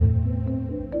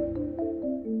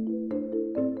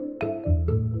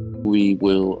we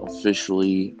will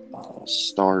officially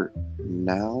start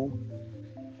now.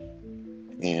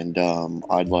 And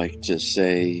I'd like to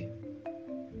say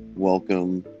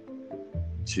welcome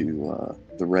to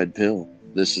the Red Pill.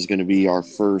 This is going to be our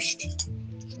first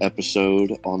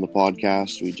episode on the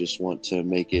podcast. We just want to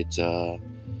make it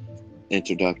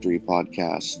introductory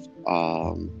podcast.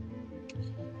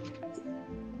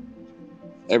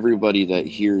 Everybody that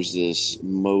hears this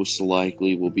most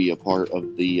likely will be a part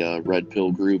of the Red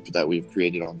Pill group that we've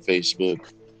created on Facebook.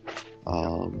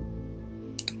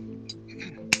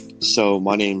 So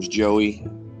my name's Joey.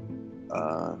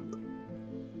 I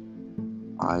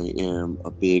am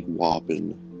a big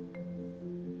whopping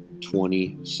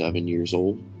 27 years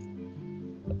old.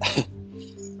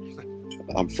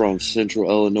 I'm from Central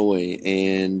Illinois,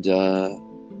 and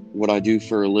what I do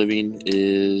for a living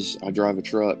is I drive a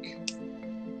truck.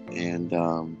 And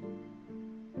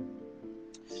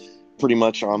pretty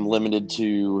much I'm limited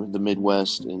to the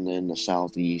Midwest and then the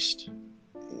Southeast.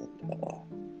 And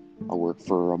I work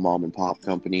for a mom and pop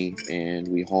company, and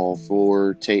we haul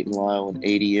for Tate and Lyle and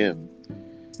ADM.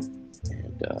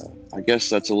 And I guess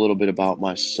that's a little bit about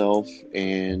myself.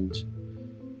 And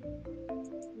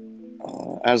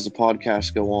as the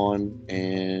podcasts go on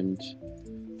and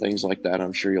things like that,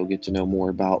 I'm sure you'll get to know more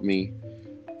about me.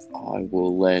 I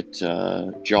will let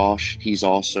Josh, he's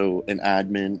also an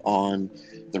admin on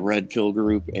the Red Pill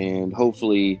group, and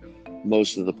hopefully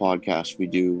most of the podcasts we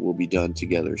do will be done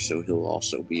together, so he'll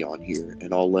also be on here,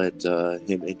 and I'll let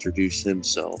him introduce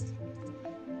himself.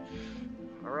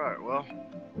 All right, well,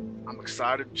 I'm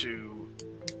excited to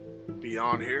be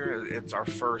on here. It's our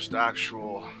first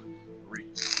actual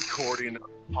recording of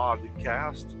the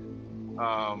podcast.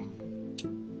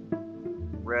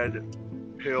 Red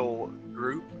Pill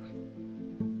group.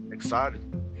 Excited.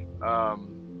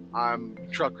 I'm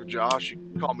Trucker Josh. You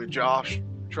can call me Josh,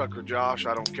 Trucker Josh.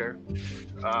 I don't care.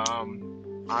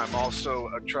 I'm also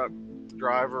a truck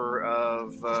driver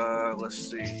of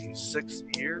 6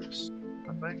 years,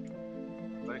 I think.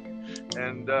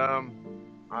 And I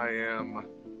am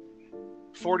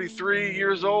 43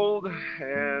 years old,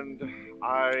 and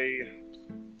I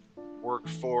work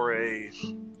for a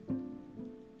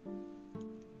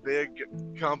big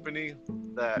company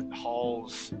that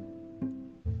hauls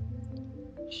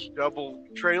double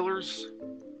trailers,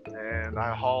 and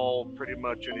I haul pretty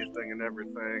much anything and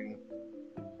everything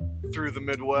through the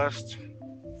Midwest.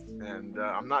 And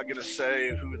I'm not going to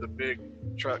say who the big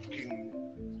trucking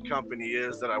company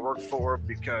is that I work for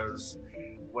because,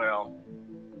 well,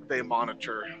 they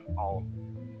monitor all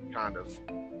kind of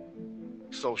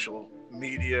social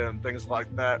media and things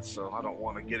like that, so I don't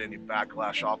want to get any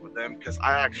backlash off of them because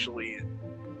I actually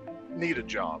need a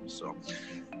job. So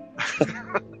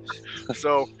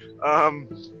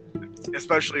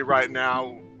especially right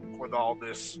now with all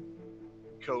this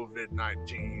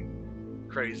COVID-19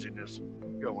 craziness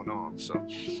going on. So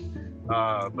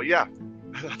but yeah,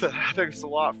 thanks a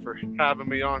lot for having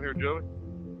me on here, Joey.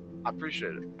 I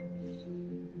appreciate it.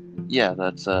 Yeah,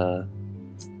 that's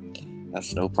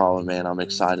no problem, man. I'm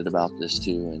excited about this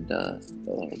too, and the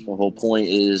whole point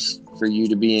is for you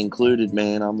to be included,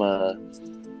 man.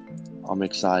 I'm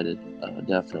excited,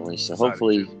 definitely. So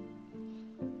hopefully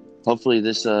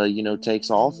this takes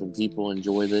off and people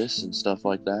enjoy this and stuff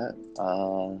like that.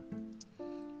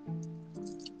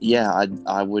 Yeah,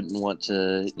 I wouldn't want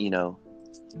to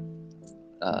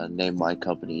name my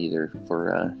company either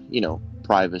for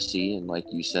privacy, and like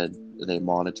you said, they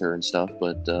monitor and stuff,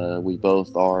 but we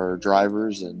both are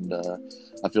drivers, and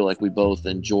I feel like we both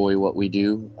enjoy what we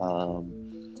do.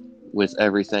 With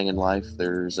everything in life,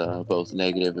 there's both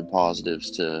negative and positives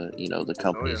to the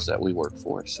companies that we work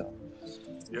for. So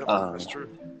yeah, that's true.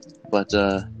 But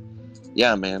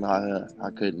yeah, man, I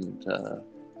couldn't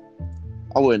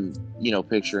I wouldn't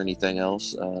picture anything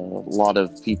else. A lot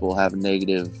of people have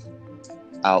negative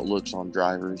outlooks on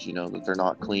drivers, that they're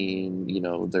not clean,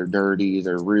 they're dirty,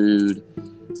 they're rude,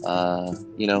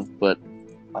 but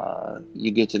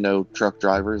you get to know truck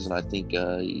drivers, and I think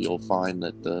you'll find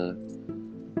that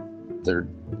they're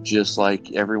just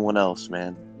like everyone else,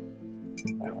 man.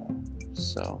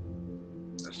 So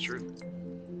that's true.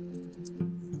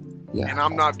 Yeah, and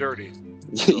I'm not dirty.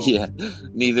 So. Yeah,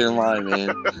 neither am I,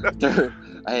 man.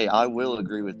 Hey, I will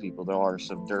agree with people. There are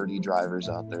some dirty drivers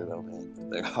out there, though, man.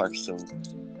 There are some.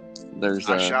 I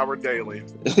shower daily.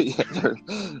 Yeah,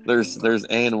 there's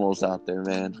animals out there,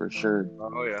 man, for sure.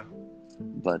 Oh yeah.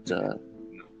 But a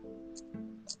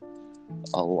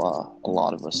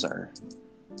lot of us are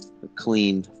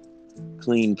clean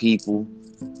people,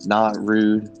 not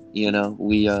rude.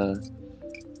 We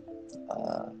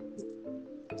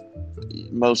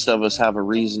most of us have a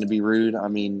reason to be rude. I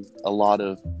mean, a lot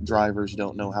of drivers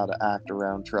don't know how to act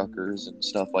around truckers and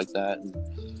stuff like that. And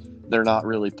they're not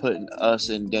really putting us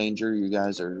in danger. You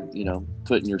guys are,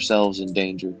 putting yourselves in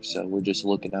danger. So we're just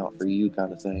looking out for you,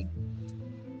 kind of thing.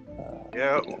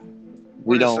 Yeah, Yeah. we're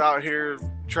We just don't, out here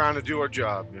trying to do our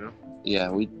job, you know. yeah,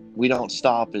 we don't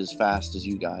stop as fast as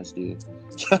you guys do.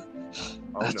 Oh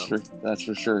no. That's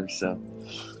for sure. So,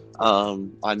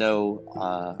 I know,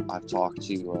 I've talked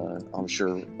to, I'm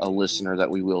sure a listener that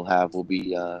we will have will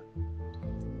be,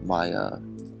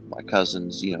 my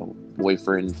cousin's,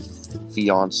 boyfriend,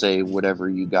 fiance, whatever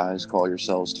you guys call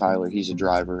yourselves, Tyler. He's a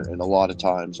driver, and a lot of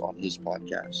times on his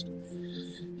podcast,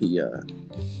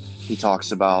 he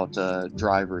talks about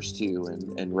drivers too,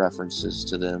 and references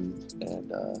to them,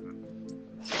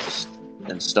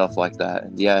 and stuff like that.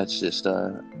 And yeah, it's just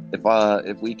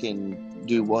if we can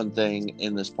do one thing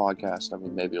in this podcast, I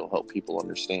mean, maybe it'll help people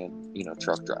understand,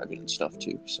 truck driving and stuff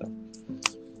too. So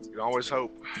You can always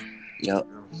hope. yep.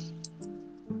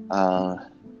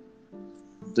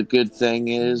 The good thing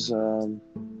is, some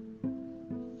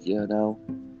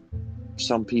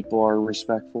people are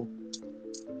respectful.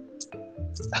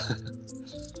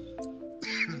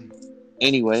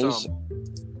 Anyways,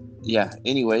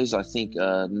 I think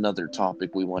another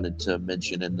topic we wanted to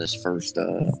mention in this first,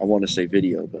 I want to say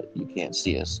video, but you can't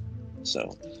see us.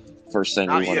 So, first thing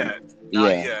Not we want yet. to, Not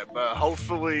yet, but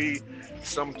hopefully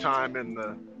sometime in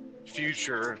the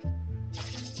future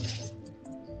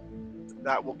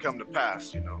that will come to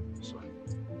pass, So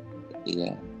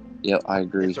I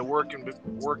agree. it's a work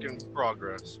in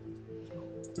progress.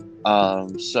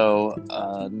 So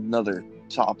another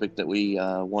topic that we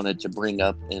wanted to bring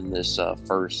up in this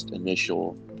first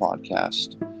initial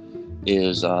podcast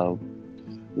is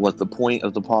what the point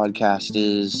of the podcast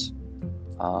is,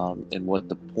 and what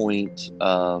the point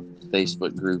of the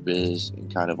Facebook group is,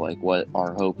 and kind of like what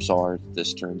our hopes are that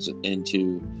this turns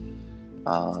into,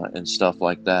 and stuff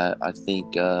like that. I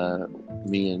think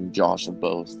me and Josh have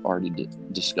both already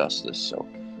discussed this, so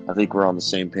I think we're on the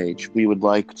same page. We would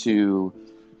like to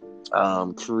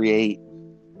create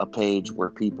a page where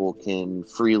people can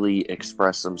freely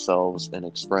express themselves and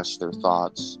express their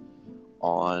thoughts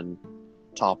on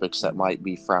topics that might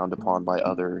be frowned upon by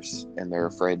others, and they're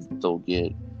afraid they'll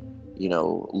get,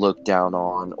 looked down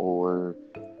on, or,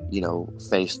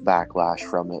 face backlash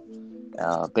from it.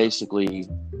 Basically,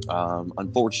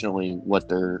 unfortunately, what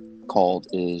they're called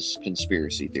is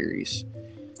conspiracy theories.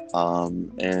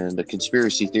 And a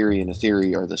conspiracy theory and a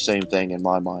theory are the same thing in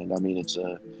my mind. I mean, it's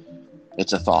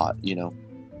a thought,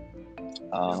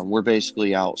 We're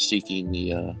basically out seeking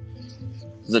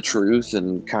the truth,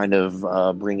 and kind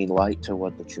of bringing light to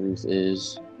what the truth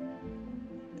is,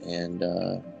 and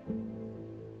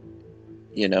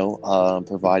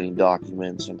providing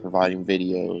documents and providing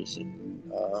videos, and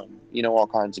all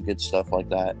kinds of good stuff like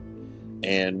that.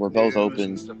 And we're both open.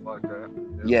 And stuff like that.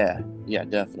 Yeah,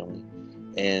 definitely.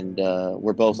 And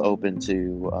we're both open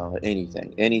to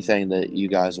anything that you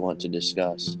guys want to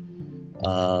discuss.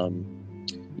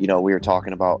 We were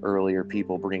talking about earlier,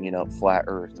 people bringing up flat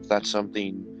Earth. If that's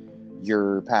something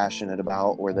you're passionate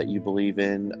about or that you believe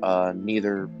in,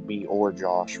 neither me or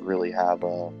Josh really have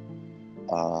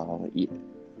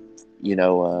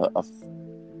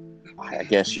I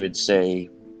guess you would say,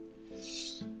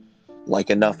 like,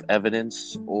 enough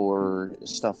evidence or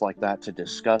stuff like that to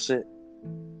discuss it.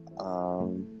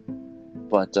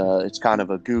 But it's kind of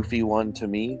a goofy one to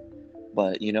me.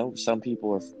 But, some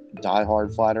people are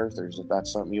diehard flat earthers. If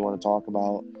that's something you want to talk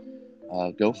about,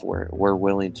 go for it. We're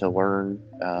willing to learn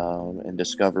and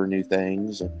discover new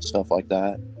things and stuff like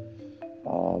that.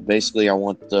 Basically, I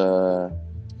want the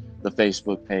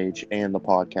Facebook page and the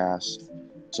podcast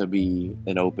to be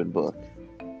an open book.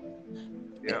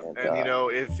 Yeah, and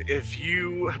if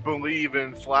you believe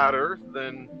in flat Earth,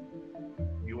 then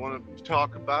you want to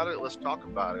talk about it. Let's talk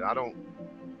about it. I don't,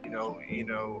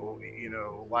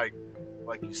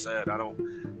 like you said, I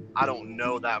don't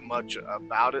know that much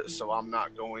about it, so I'm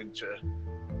not going to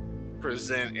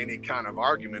present any kind of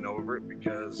argument over it,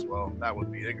 because, well, that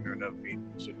would be ignorant of me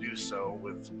to do so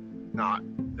with not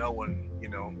knowing,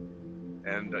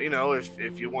 And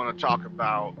if you want to talk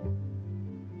about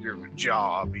your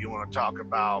job, you want to talk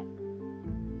about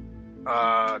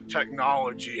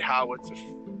technology, how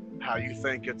you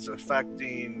think it's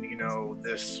affecting,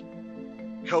 this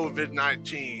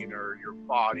COVID-19 or your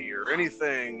body or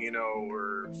anything,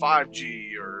 or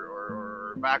 5G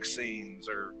or vaccines,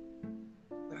 or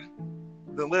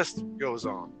the list goes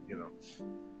on,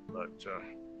 But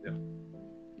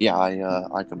Yeah,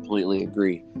 I completely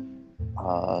agree.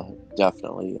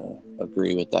 Definitely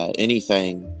agree with that.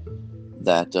 Anything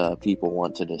that people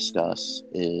want to discuss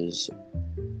is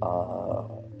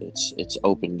it's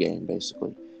open game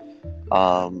basically.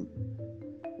 Um,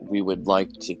 we would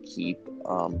like to keep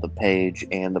the page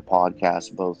and the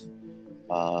podcast both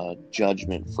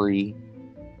judgment free.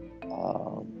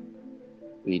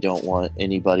 We don't want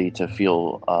anybody to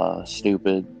feel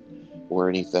stupid or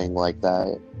anything like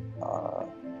that.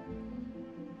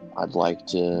 I'd like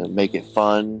to make it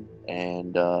fun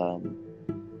and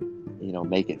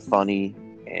make it funny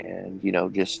and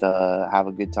just have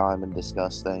a good time and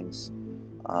discuss things.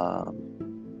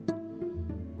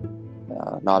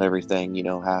 Not everything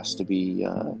has to be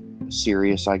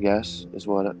serious, I guess, is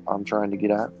what I'm trying to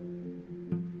get at.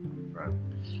 Right.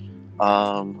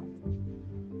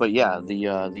 But yeah,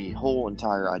 the whole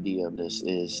entire idea of this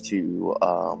is to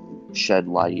shed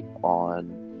light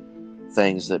on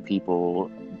things that people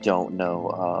don't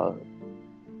know.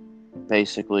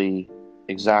 Basically,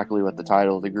 exactly what the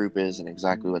title of the group is and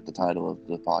exactly what the title of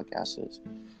the podcast is.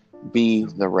 Be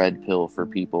the red pill for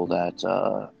people that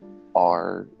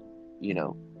are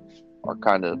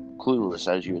kind of clueless,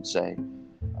 as you would say.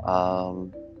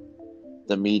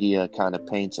 The media kind of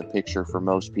paints a picture for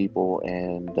most people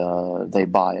and they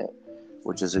buy it,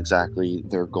 which is exactly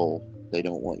their goal. They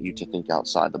don't want you to think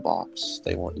outside the box.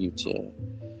 They want you to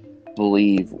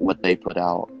believe what they put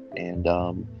out. And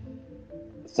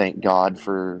thank God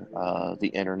for the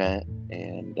internet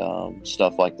and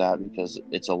stuff like that, because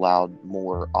it's allowed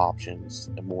more options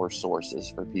and more sources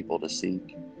for people to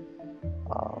seek.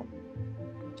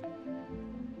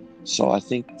 So I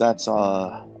think that's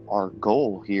our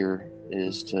goal here,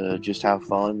 is to just have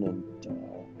fun and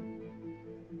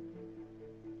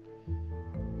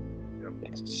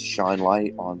shine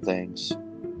light on things.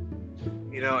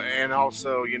 And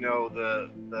also, the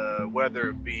whether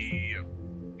it be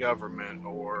government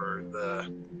or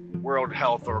the World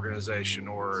Health Organization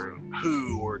or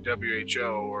WHO or WHO,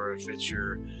 or if it's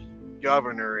your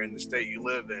governor in the state you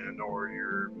live in, or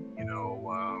your,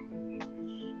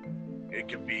 it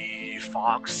could be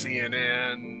Fox,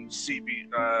 CNN,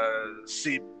 CBS,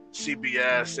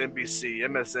 NBC,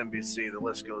 MSNBC, the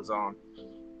list goes on.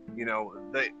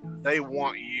 They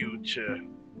want you to,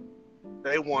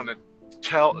 they want to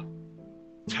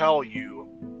tell you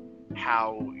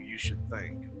how you should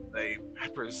think. They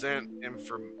present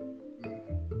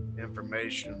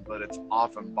information, but it's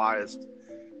often biased.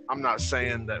 I'm not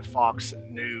saying that Fox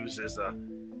News is a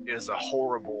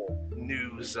horrible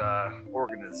news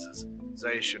organization.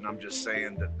 I'm just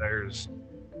saying that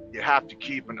you have to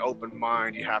keep an open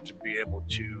mind. You have to be able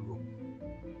to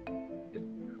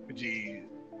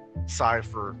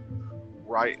decipher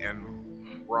right and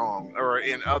wrong, or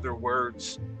in other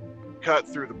words, cut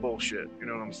through the bullshit. You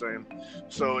know what I'm saying?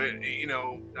 So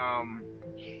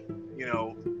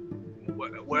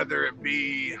whether it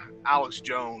be Alex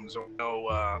Jones or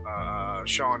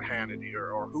Sean Hannity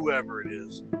or whoever it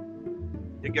is,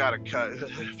 you gotta cut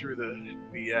through the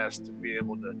BS to be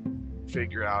able to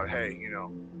figure out, hey,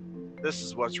 this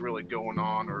is what's really going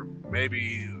on, or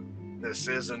maybe this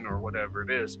isn't, or whatever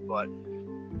it is. But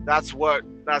that's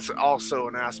also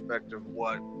an aspect of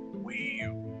what we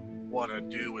want to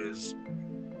do. Is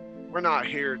we're not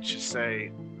here to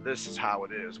say this is how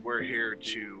it is. We're here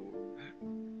to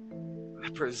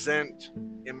present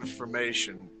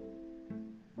information,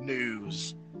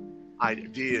 news,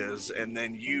 ideas, and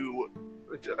then you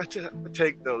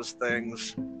take those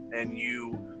things and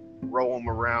you roll them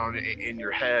around in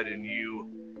your head and you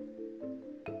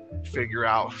figure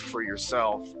out for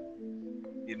yourself,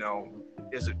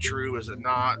 is it true? Is it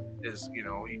not? You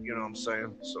know what I'm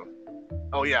saying? So,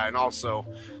 oh yeah. And also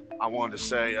I wanted to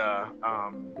say,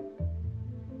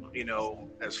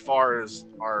 as far as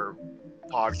our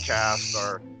podcast,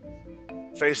 our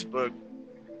Facebook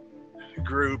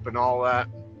group and all that,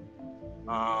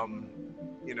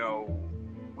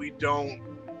 we don't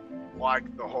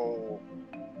like the whole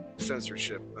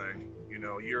censorship thing.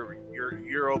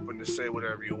 You're open to say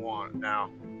whatever you want. Now,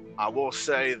 I will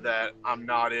say that I'm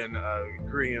not in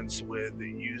agreement with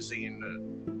using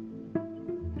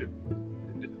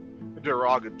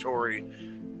derogatory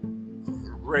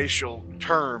racial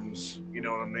terms. You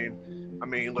know what I mean? I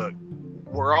mean, look,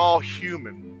 we're all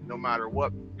human, no matter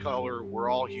what color. We're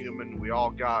all human. We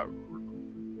all got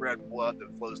red blood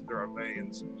that flows through our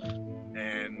veins,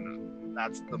 and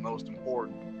that's the most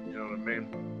important. You know what I mean?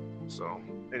 So,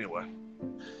 anyway.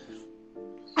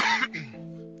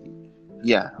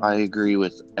 Yeah, I agree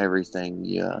with everything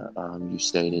you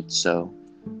stated. So,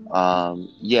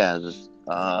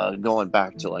 going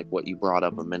back to like what you brought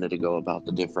up a minute ago about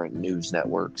the different news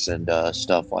networks and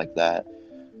stuff like that.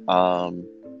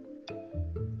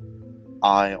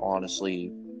 I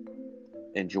honestly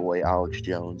enjoy Alex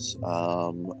Jones.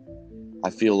 I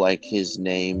feel like his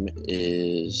name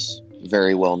is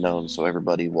very well known, so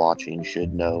everybody watching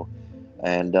should know.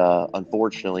 And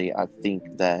unfortunately, I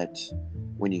think that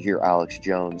when you hear Alex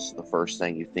Jones, the first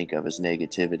thing you think of is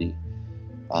negativity,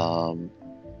 um,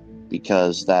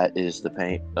 because that is the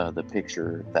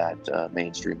picture that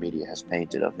mainstream media has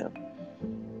painted of him.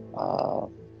 Uh,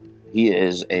 he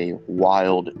is a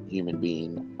wild human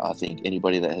being. I think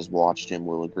anybody that has watched him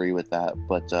will agree with that.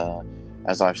 But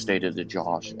as I've stated to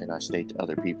Josh, and I state to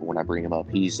other people when I bring him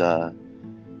up, he's um,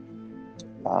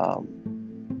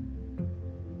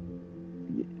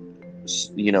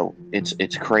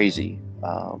 it's crazy,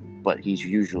 but he's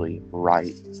usually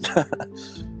right.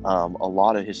 A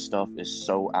lot of his stuff is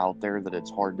so out there that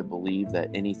it's hard to believe that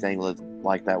anything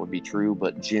like that would be true,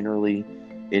 but generally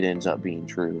it ends up being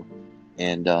true.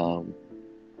 And I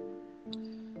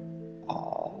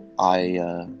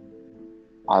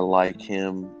like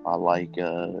him. I like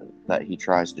that he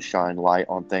tries to shine light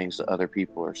on things that other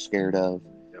people are scared of.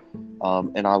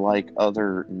 And I like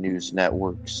other news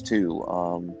networks too.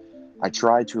 I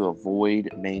try to avoid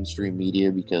mainstream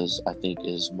media because I think,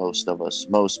 as most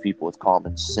people with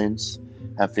common sense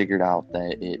have figured out,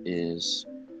 that it is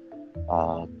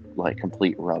like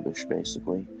complete rubbish,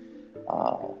 basically.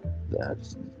 Uh,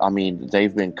 I mean,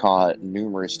 they've been caught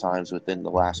numerous times within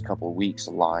the last couple of weeks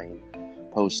lying,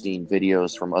 posting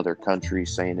videos from other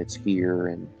countries saying it's here,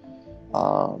 and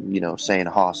saying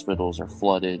hospitals are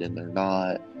flooded and they're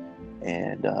not.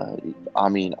 And I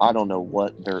mean, I don't know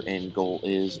what their end goal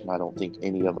is, and I don't think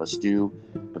any of us do,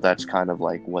 but that's kind of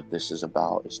like what this is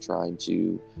about, is trying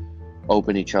to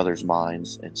open each other's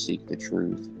minds and seek the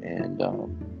truth, and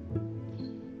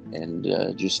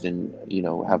just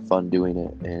have fun doing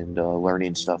it, and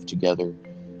learning stuff together.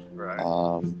 Right.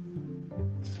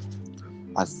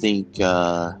 I think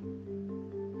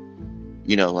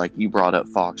like you brought up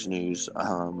Fox News,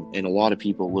 and a lot of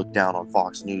people look down on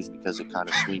Fox News because it kind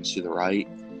of swings to the right,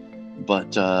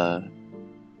 but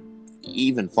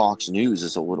even Fox News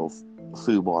is a little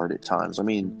foobarred at times. I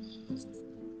mean,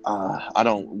 I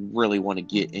don't really want to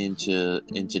get into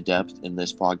depth in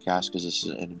this podcast because this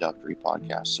is an introductory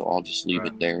podcast, so I'll just leave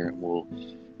it there, and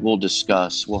we'll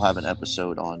discuss. We'll have an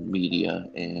episode on media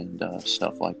and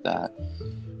stuff like that.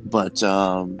 But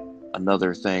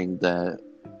another thing that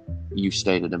you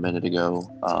stated a minute ago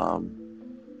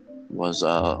was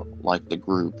like the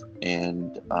group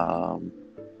and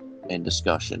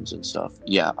discussions and stuff.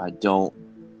 Yeah, I don't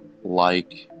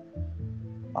like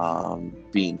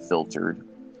being filtered.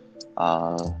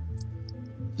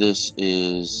 This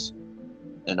is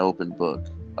an open book,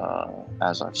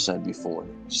 as I've said before.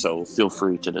 So feel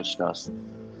free to discuss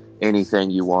anything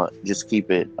you want. Just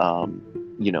keep it,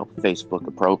 Facebook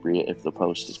appropriate if the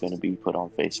post is going to be put on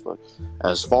Facebook.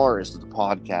 As far as the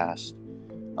podcast,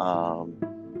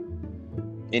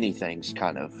 anything's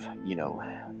kind of,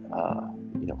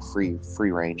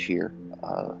 free range here.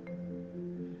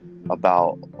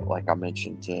 About, like I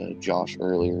mentioned to Josh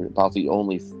earlier, about the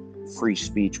only free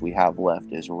speech we have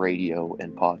left is radio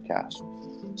and podcast.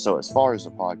 So as far as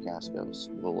the podcast goes,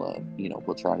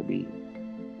 we'll try to be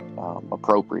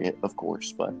appropriate, of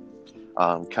course, but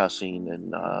cussing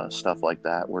and stuff like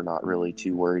that, we're not really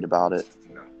too worried about it.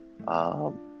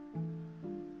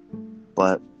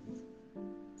 But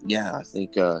yeah, I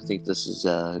think this is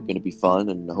going to be fun,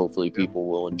 and hopefully people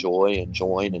will enjoy and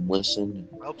join and listen.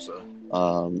 I hope so.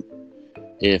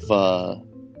 If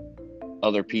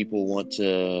other people want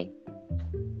to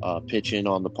pitch in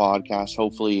on the podcast,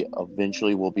 hopefully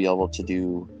eventually we'll be able to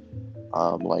do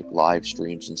like live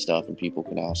streams and stuff, and people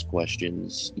can ask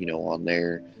questions, on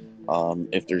there.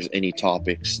 If there's any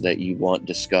topics that you want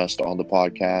discussed on the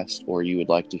podcast or you would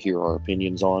like to hear our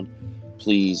opinions on,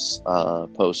 please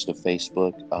post to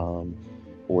Facebook,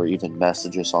 or even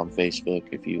message us on Facebook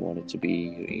if you want it to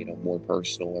be, more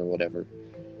personal or whatever.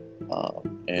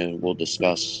 And we'll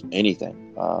discuss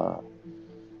anything,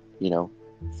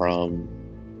 from,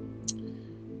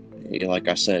 like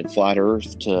I said, flat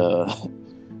Earth to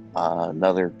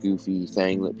another goofy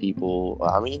thing that people,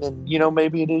 and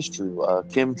maybe it is true,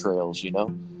 chemtrails.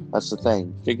 That's the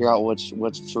thing. Figure out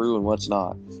what's true and what's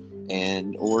not,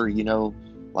 or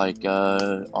like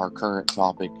our current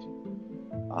topic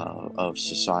of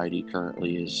society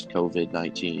currently is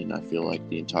COVID-19. I feel like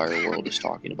the entire world is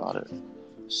talking about it.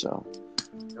 So.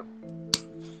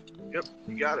 Yep,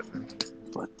 you got it, man.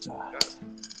 But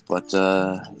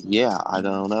yeah, I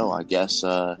don't know. I guess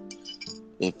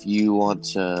if you want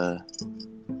to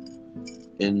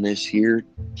end this here,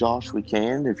 Josh, we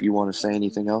can. If you want to say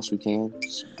anything else, we can.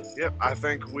 Yep, I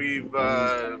think we've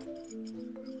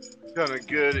done a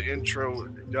good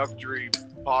introductory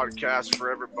podcast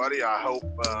for everybody. I hope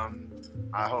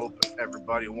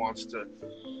everybody wants to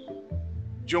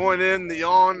join in the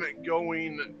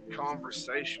ongoing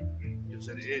conversation, because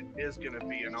it is going to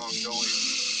be an ongoing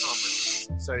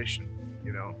conversation,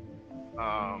 you know.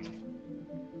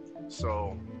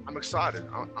 So I'm excited.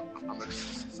 I'm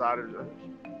excited,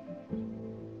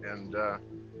 and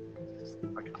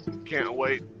I can't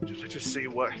wait to see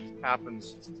what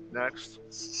happens next.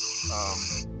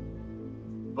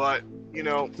 But you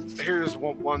know, here's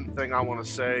one thing I want to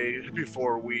say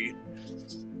before we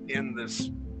end this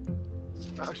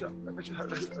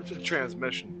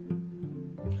transmission.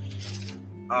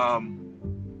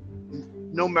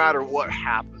 No matter what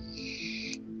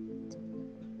happens,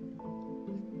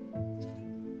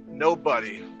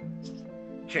 nobody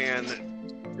can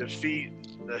defeat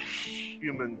the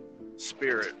human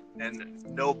spirit, and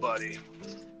nobody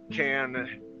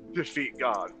can defeat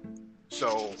God.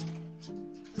 So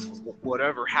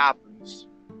whatever happens,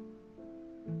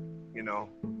 you know,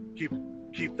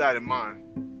 keep that in mind,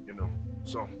 you know.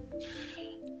 So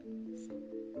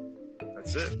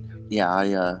that's it.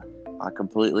 Yeah, I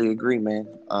completely agree, man.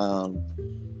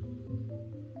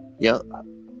 Yeah,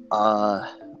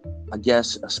 I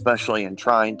guess especially in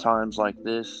trying times like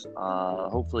this,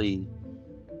 hopefully,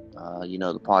 you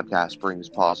know, the podcast brings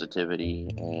positivity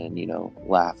and, you know,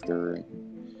 laughter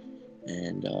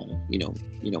and you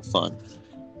know, fun.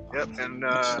 Yep, and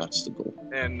that's the goal.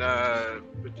 And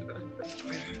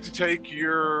take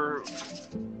your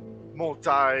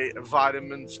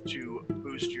multivitamins to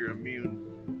boost your immune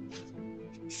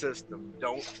system.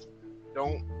 Don't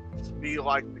be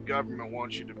like the government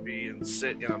wants you to be and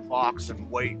sit in a box and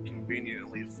wait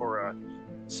conveniently for a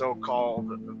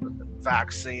so-called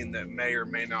vaccine that may or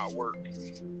may not work.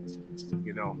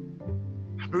 You know,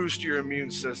 boost your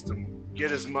immune system.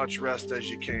 Get as much rest as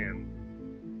you can.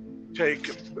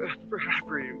 Take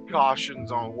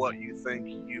precautions on what you think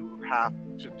you have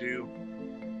to do,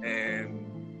 and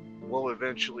we'll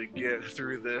eventually get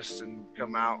through this and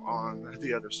come out on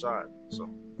the other side. So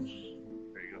there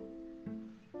you go.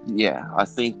 Yeah, I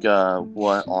think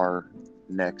what our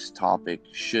next topic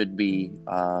should be,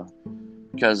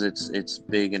 because it's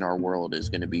big in our world, is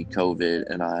going to be COVID,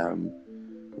 and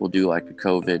we'll do like a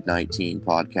COVID-19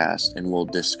 podcast, and we'll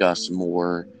discuss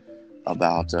more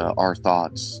about our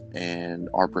thoughts and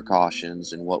our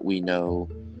precautions and what we know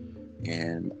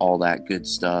and all that good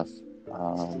stuff.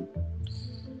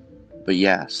 But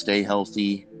yeah, stay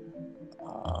healthy.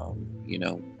 You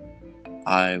know,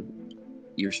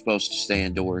 you're supposed to stay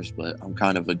indoors, but I'm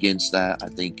kind of against that. I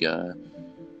think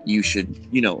you should,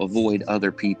 you know, avoid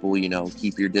other people, you know,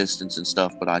 keep your distance and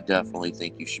stuff, but I definitely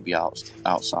think you should be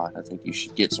outside. I think you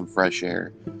should get some fresh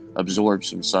air, absorb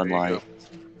some sunlight.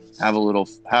 Have a little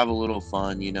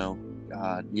fun, you know.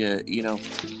 Yeah, you know,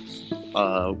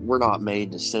 we're not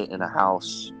made to sit in a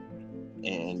house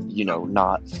and, you know,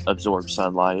 not absorb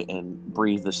sunlight and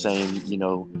breathe the same, you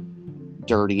know,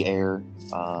 dirty air.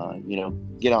 You know,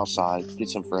 get outside, get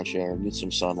some fresh air, get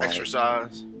some sunlight.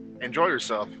 Exercise, enjoy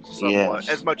yourself somewhat,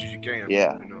 as much as you can.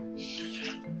 Yeah. You know.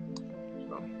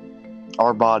 So.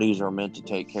 Our bodies are meant to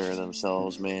take care of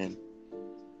themselves, man.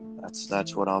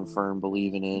 That's what I'm firm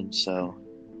believing in. So,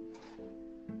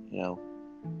 you know,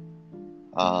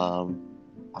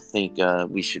 I think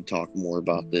we should talk more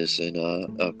about this in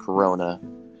a Corona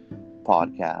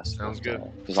podcast. Sounds good.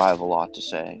 Because I have a lot to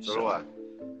say. So do I.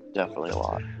 Definitely a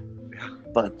lot. Yeah.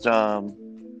 But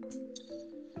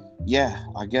yeah,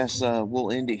 I guess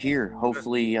we'll end it here.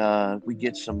 Hopefully we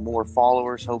get some more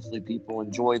followers. Hopefully people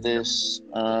enjoy this.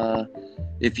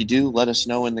 If you do, let us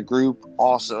know in the group.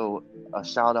 Also, a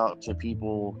shout out to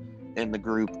people in the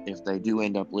group. If they do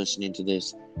end up listening to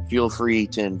this, feel free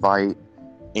to invite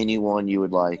anyone you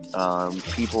would like.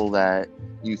 People that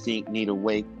you think need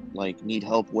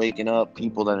help waking up,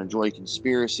 people that enjoy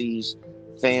conspiracies,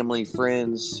 family,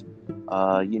 friends,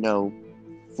 you know,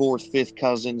 fourth, fifth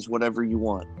cousins, whatever you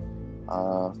want.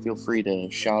 Feel free to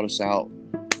shout us out.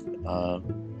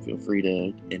 Feel free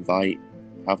to invite.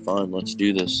 Have fun. Let's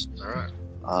do this. All right.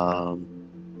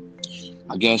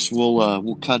 I guess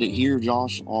we'll cut it here,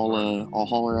 Josh. I'll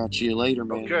holler at you later,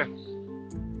 man. Okay.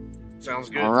 Sounds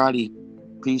good. Alrighty.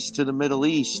 Peace to the Middle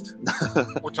East.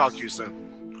 We'll talk to you soon.